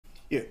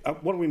Yeah,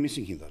 what are we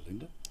missing here, though,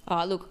 Linda?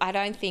 Oh, look, I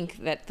don't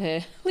think that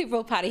the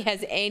Liberal Party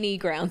has any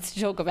grounds to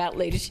talk about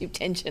leadership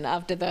tension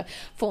after the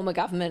former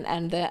government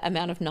and the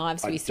amount of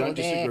knives we saw there. I don't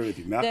disagree with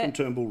you. Malcolm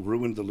Turnbull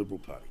ruined the Liberal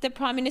Party. The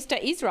Prime Minister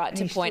is right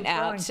to point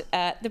out,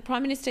 the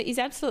Prime Minister is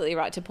absolutely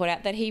right to point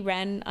out that he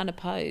ran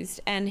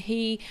unopposed and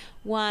he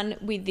won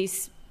with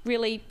this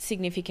really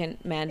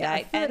significant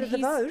mandate, and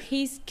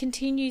he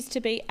continues to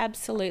be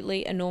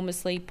absolutely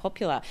enormously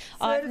popular.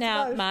 I've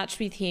now marched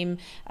with him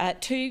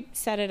 2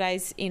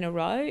 Saturdays in a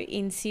row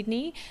in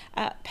Sydney.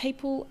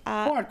 People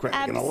are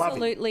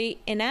absolutely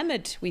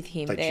enamoured with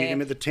him. They cheer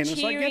him at the tennis.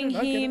 Cheering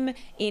him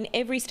in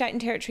every state and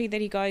territory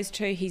that he goes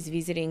to. He's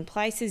visiting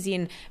places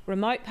in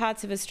remote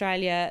parts of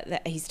Australia.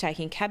 That he's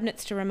taking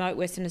cabinets to remote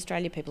Western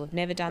Australia. People have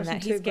never done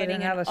that. He's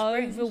getting an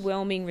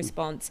overwhelming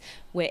response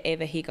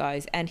wherever he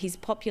goes, and his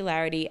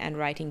popularity and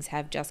ratings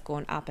have just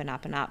gone up and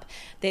up and up.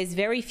 There's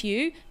very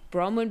few,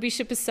 Bronwyn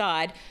Bishop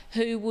aside,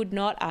 who would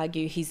not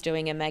argue he's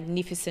doing a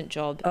magnificent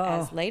job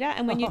as leader.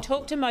 And when you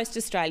talk to most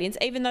Australians,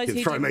 even those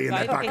who didn't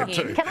vote for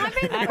him... Can I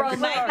be the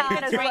Bronwyn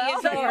part as well?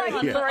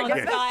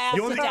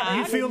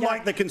 You feel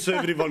like the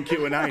Conservative on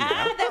Q&A now.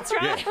 That's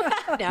right.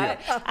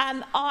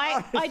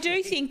 I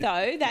do think,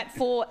 though, that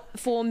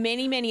for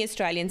many, many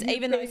Australians,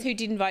 even those who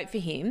didn't vote for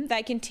him,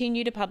 they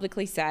continue to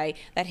publicly say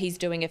that he's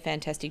doing a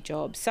fantastic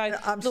job. So,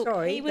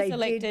 he was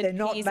elected,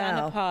 he's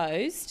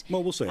unopposed.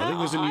 Well, we'll see. I think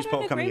there's a news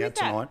poll coming out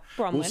tonight.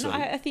 Bronwyn,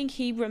 I think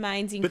he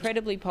remains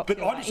incredibly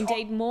popular,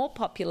 indeed more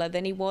popular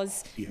than he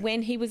was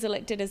when he was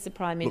elected as the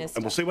Prime Minister.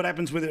 And we'll see what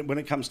happens with it when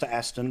it comes to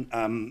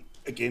Aston.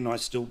 Again, I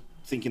still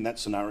think in that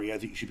scenario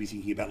that you should be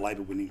thinking about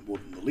Labor winning more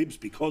than the Libs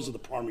because of the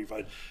primary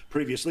vote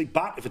previously.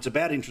 But if it's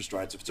about interest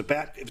rates, if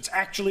it's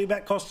actually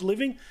about cost of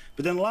living,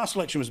 but then the last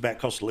election was about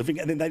cost of living,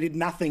 and then they did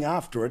nothing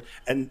after it,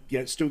 and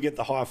still get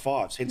the higher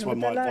fives. Hence why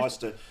my advice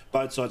to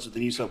both sides of the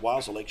New South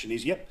Wales election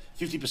is,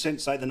 50%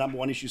 say the number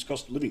one issue is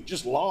cost of living.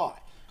 Just lie.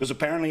 Because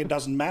apparently it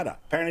doesn't matter.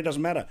 Peter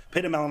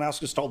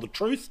Malinauskas told the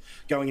truth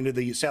going into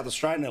the South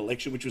Australian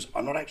election, which was,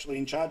 I'm not actually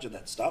in charge of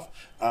that stuff.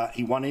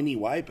 He won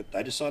anyway, but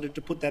they decided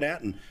to put that out,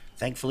 and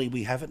thankfully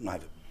we have it, and I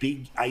have a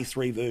big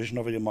A3 version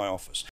of it in my office.